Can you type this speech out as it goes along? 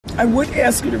I would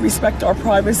ask you to respect our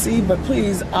privacy, but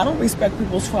please, I don't respect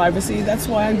people's privacy. That's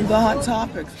why I do the hot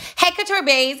topics. Hey, Couture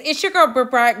Bays, it's your girl,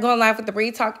 Britt, going live with the Bree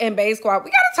Talk and Bay Squad.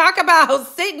 We got to talk about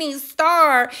Sidney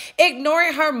Starr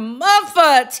ignoring her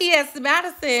mother, T.S.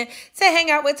 Madison, to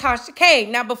hang out with Tasha K.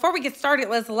 Now, before we get started,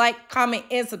 let's like, comment,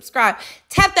 and subscribe.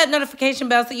 Tap that notification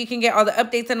bell so you can get all the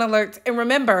updates and alerts. And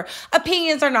remember,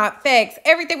 opinions are not facts.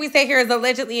 Everything we say here is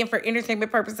allegedly and for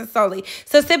entertainment purposes solely.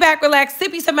 So sit back, relax,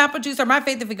 sip you some apple juice or my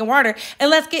faith if vegan water, and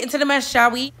let's get into the mess,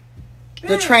 shall we?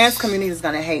 The trans community is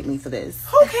gonna hate me for this.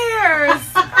 Who cares?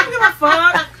 I don't give a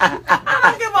fuck. I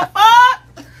don't give a fuck.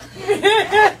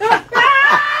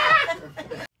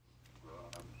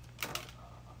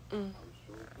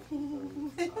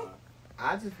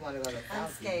 I just want to go to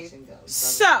South Beach and go.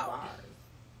 So,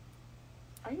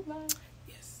 are you live?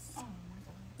 Yes. Oh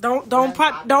my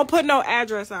God. Don't put no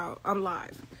address out. I'm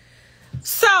live.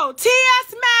 So,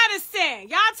 T.S. Madison,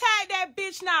 y'all tag that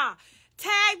bitch now.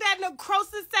 Tag that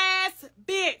necrosis ass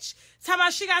bitch. Talking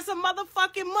about she got some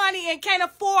motherfucking money and can't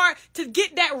afford to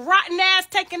get that rotten ass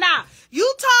taken out.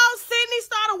 You told Sidney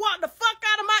Starr to walk the fuck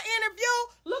out of my interview.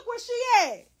 Look where she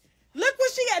at. Look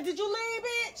where she at. Did you leave,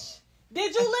 bitch?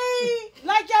 Did you leave?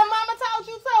 Like your mama told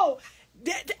you so.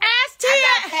 Ask T.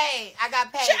 I got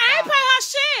paid. I ain't pay her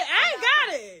shit. I ain't got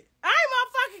it. I ain't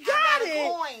motherfucking got it.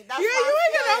 Coin. That's you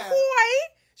ain't get no coin.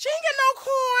 She ain't get no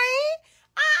coin.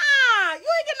 You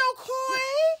ain't get no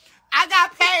coin. I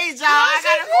got paid, y'all. I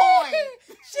got a coin.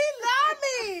 She love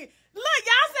me. Look,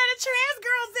 y'all said the trans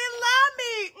girls didn't love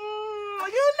me.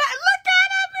 You not look at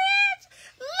her, bitch.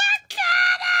 Look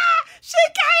at her. She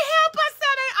can't help us say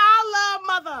they all love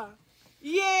mother.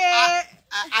 Yeah.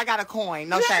 I got a coin.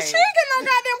 No shame. She ain't get no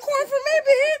goddamn coin from me,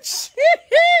 bitch.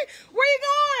 Where you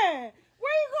going?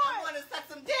 Where you going? I want to suck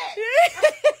some dick.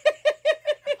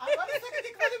 I want to suck a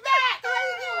dick from the back. How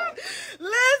you doing?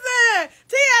 Listen,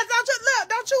 Tia,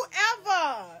 don't you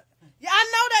ever. Yeah, I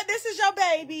know that this is your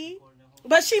baby,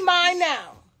 but she mine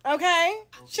now. Okay?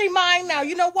 She mine now.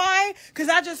 You know why? Because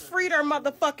I just freed her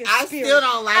motherfucking spirit. I still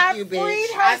don't like you, bitch.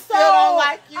 I still don't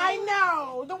like you. I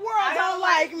know. The world don't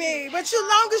like me. But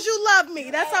long as you love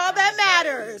me, that's all that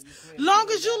matters. Long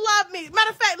as you love me. Matter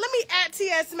of fact, let me at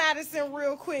T.S. Madison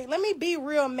real quick. Let me be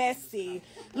real messy.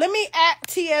 Let me at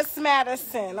T.S.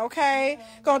 Madison, okay?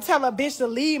 Gonna tell a bitch to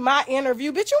leave my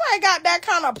interview. Bitch, you ain't got that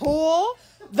kind of pull.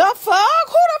 The fuck?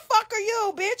 Who the fuck are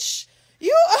you, bitch?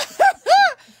 You...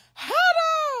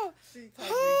 Hold on. She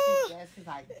told me she best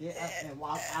like get up and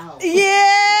walk out. Yeah,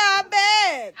 I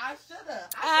bet. I should've.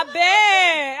 I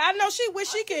bet. I know she wish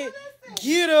she could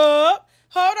get up.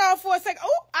 Hold on for a second.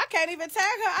 Oh, I can't even tag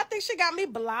her. I think she got me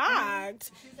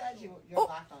blocked. She said you're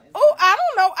blocked on Instagram. Oh, I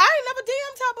don't know. I ain't never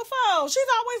DM'd her before. She's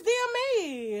always DM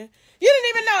me. You didn't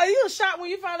even know. You was shocked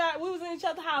when you found out we was in each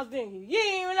other's house, didn't you? You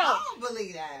didn't even know. I don't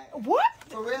believe that. What?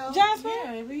 For real? Jasmine?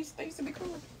 Yeah, they used to be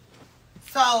cool.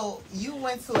 So, you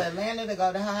went to Atlanta to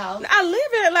go to her house? I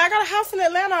live in Atlanta. I got a house in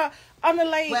Atlanta on the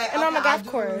lake and on the golf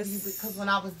course. Because when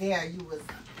I was there, you was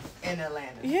in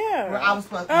Atlanta. Yeah. Where I was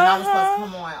supposed to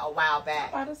come on a while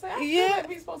back. I feel like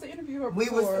we supposed to interview her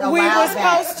before. We were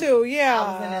supposed to, yeah. I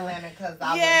was in Atlanta because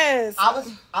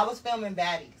I was filming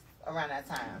Baddies around that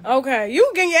time. Okay. You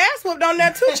getting your ass whooped on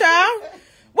that too, child.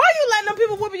 Why you letting them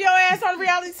people whooping your ass on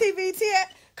reality TV, Tia?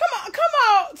 Come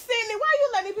on, Sidney. Why you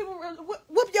letting people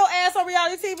whoop your ass on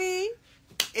reality TV?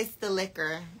 It's the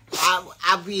liquor.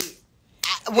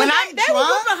 When I'm they were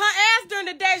whooping her ass during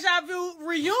the Deja Vu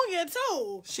reunion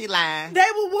too. She lying. They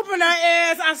were whooping her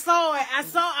ass. I saw it.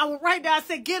 I was right there. I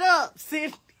said, "Get up,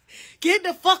 Sidney. Get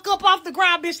the fuck up off the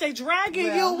ground, bitch. They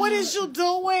dragging you. What is you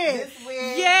doing?" This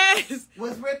wig yes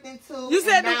was ripped in two. You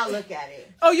said now look at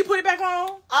it. Oh, you put it back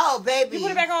on? Oh, baby, you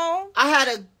put it back on. I had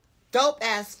a dope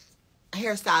ass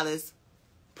hairstylist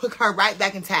put her right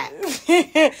back intact.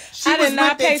 I did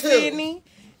not pay Sidney.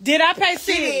 Did I pay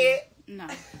Sidney? She did. No.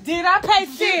 Did I pay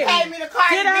Sidney? She paid me the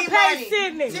Cardi B money. Did I pay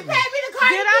Sidney? She paid me the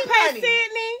Cardi B money. Did I pay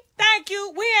Sidney? Thank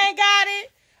you. We ain't got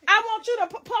it. I want you to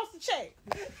post a check.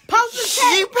 Post a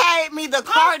check. She paid me the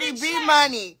Cardi B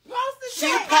money. Post a She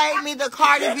check. paid me the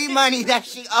Cardi B money that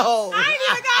she owed. I ain't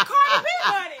even got Cardi B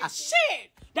money. Shit.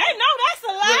 They know that's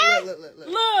a lie.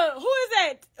 Look, who is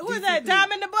that? Who is that?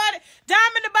 Dime in the body.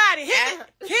 Dime in the body.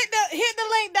 Hit the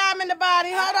link, Dime in the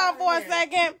body. Hold on for a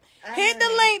second. Hit the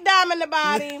link, Dime in the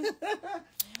body.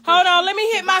 Hold on, let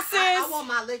me hit my sis. I want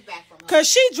my lick back from her. Cause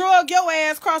she drug your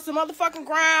ass across the motherfucking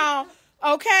ground.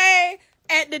 Okay?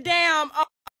 At the damn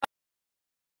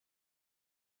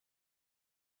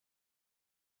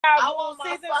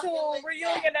season 2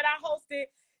 reunion that I hosted.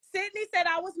 Sidney said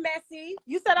I was messy.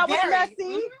 You said I was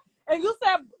messy. And you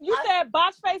said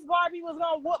botch face Barbie was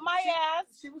gonna whoop my ass.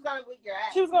 She was gonna whip your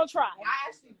ass. She was gonna try.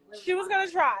 She was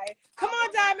gonna try. Come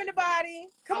on, Diamond the Body.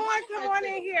 Come on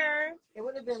in here. It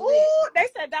would have been lit. Ooh, they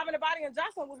said Diamond the Body and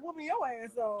Jocelyn was whooping your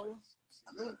ass, so.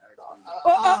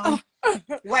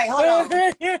 Wait, hold on.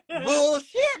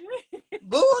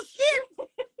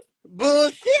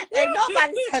 Bullshit. Ain't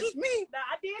nobody touched me. Nah,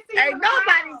 I did see Ain't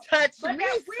nobody touched me,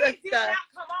 did sister. not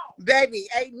come on. Baby,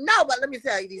 ain't nobody. Let me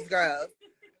tell you, these girls.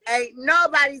 Ain't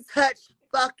nobody touched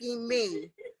fucking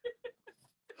me.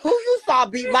 Who you saw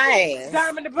beat my ass?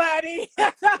 Diamond the Body.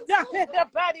 Diamond the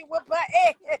Body with my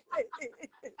ass.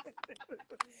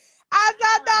 I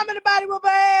saw Diamond the Body with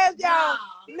my ass, y'all.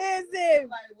 Listen.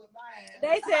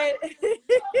 They said,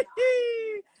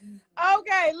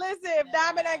 okay, listen, if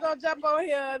Diamond ain't gonna jump on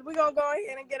here, we're gonna go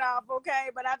ahead and get off,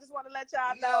 okay? But I just want to let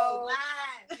y'all know.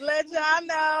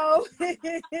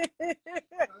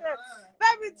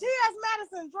 Baby, T.S.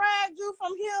 Madison dragged you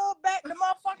from here back to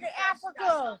motherfucking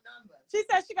Africa. She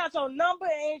said she got your number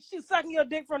and she's sucking your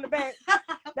dick from the back.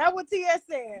 That's what T.S.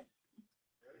 said.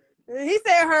 He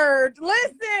said heard.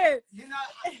 Listen. You know,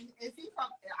 is he from,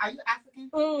 are you African?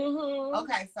 Mm-hmm.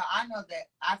 Okay, so I know that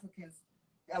Africans,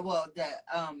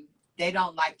 they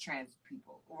don't like trans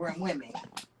people or women.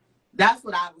 That's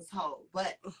what I was told.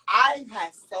 But I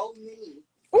had so many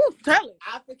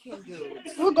African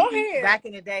dudes. Ooh, go ahead. Back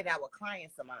in the day that were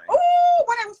clients of mine. Ooh,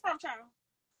 where they was from, child?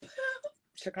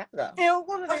 Chicago. And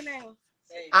what are their names?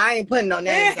 I ain't putting no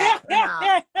names out.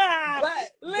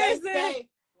 But listen. they say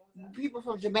people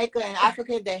from Jamaica and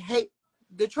Africa, they hate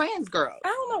the trans girls. I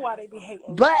don't know why they be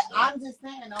hating. But I'm just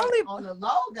saying, on the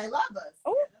low, they love us.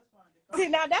 Ooh. See,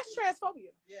 now that's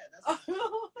transphobia. Yeah, that's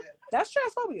that's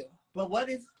transphobia. But what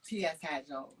if T.S. had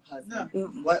your husband? No.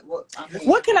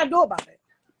 What can I do about it?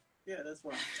 Yeah, that's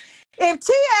fine. If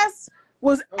T.S.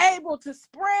 was able to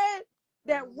spread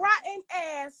that rotten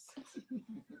ass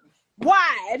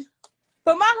wide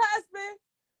for my husband,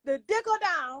 the dick her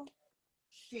down,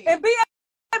 and be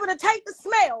able to take the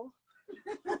smell,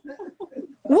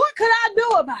 what could I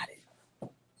do about it?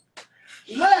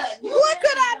 What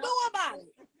could I do about it?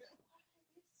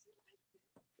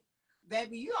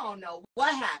 Baby, you don't know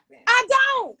what happened. I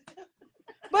don't.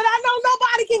 But I know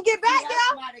nobody can get back there.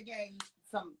 Somebody gave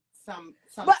some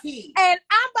tea. And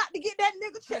I'm about to get that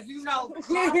nigga check. You know, and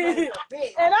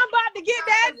I'm about to get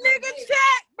that nigga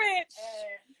check, bitch.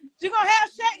 She gonna have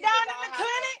Shaq down in the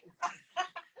clinic.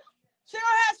 She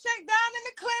gonna have Shaq down in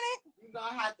the clinic. You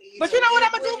gonna have to eat. But you know what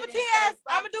I'm gonna do for TS?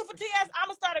 I'm gonna do for TS.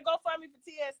 I'm gonna start a GoFundMe for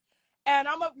TS, and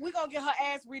we're gonna get her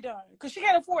ass redone because she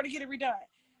can't afford to get it redone.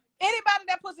 Anybody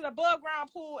that puts an above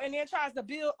ground pool and then tries to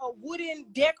build a wooden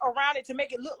deck around it to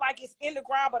make it look like it's in the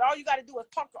ground, but all you got to do is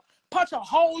punch a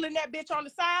hole in that bitch on the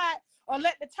side, or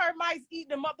let the termites eat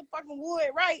the motherfucking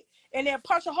wood, right? And then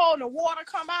punch a hole and the water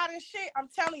come out and shit. I'm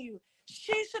telling you,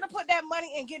 she should have put that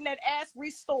money in getting that ass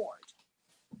restored.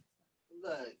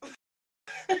 Look,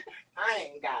 I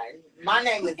ain't got it. My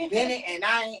name is Bennett, and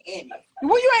I ain't in it.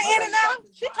 Well, you ain't in it now.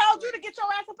 She told you to get your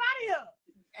ass up out of here.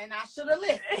 And I should have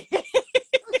listened.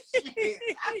 She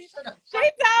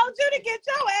told you to get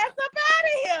your ass up out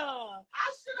of here.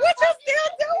 What you still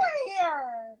doing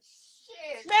here?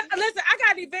 Shit. Man, listen, I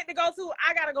got an event to go to.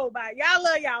 I gotta go by. Y'all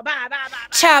love y'all. Bye.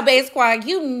 Child Base Squad,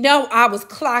 you know I was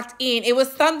clocked in. It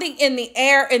was something in the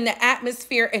air, in the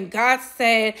atmosphere, and God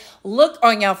said, look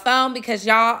on your phone because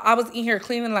y'all, I was in here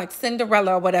cleaning like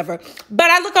Cinderella or whatever.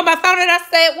 But I look on my phone and I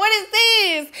said, what is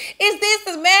this? Is this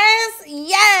a mess?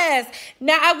 Yes.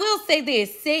 Now, I will say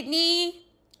this, Sidney,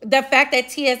 the fact that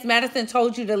T.S. Madison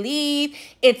told you to leave,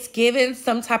 it's given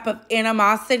some type of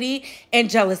animosity and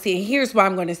jealousy. And here's why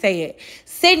I'm going to say it.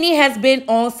 Sidney has been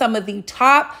on some of the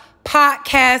top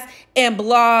podcasts and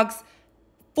blogs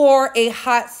for a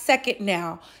hot second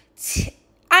now.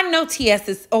 I know T.S.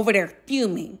 is over there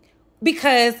fuming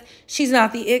because she's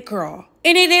not the it girl.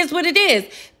 And it is what it is.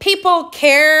 People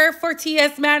care for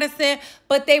T.S. Madison,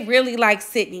 but they really like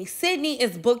Sidney. Sidney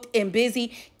is booked and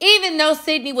busy, even though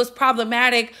Sidney was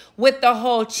problematic with the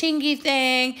whole Chingy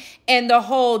thing and the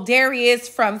whole Darius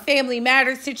from Family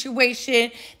Matters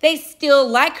situation. They still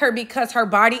like her because her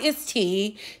body is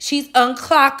tea. She's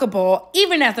unclockable,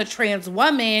 even as a trans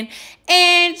woman.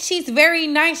 And she's very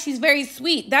nice. She's very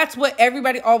sweet. That's what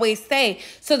everybody always say.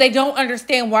 So they don't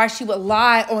understand why she would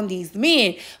lie on these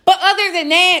men. But other than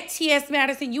that, T.S.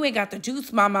 Madison, you ain't got the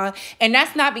juice, mama. And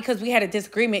that's not because we had a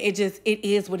disagreement. It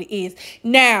is what it is.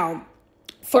 Now,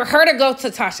 for her to go to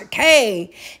Tasha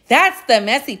K, that's the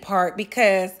messy part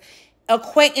because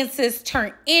acquaintances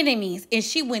turn enemies, and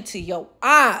she went to your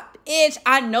op. Bitch,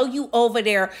 I know you over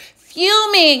there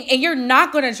fuming, and you're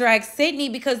not going to drag Sidney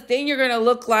because then you're going to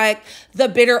look like the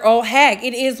bitter old hag.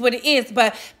 It is what it is.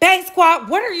 But Bang Squad,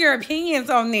 what are your opinions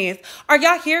on this? Are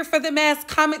y'all here for the mess?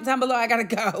 Comment down below. I got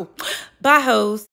to go. Bye, hoes.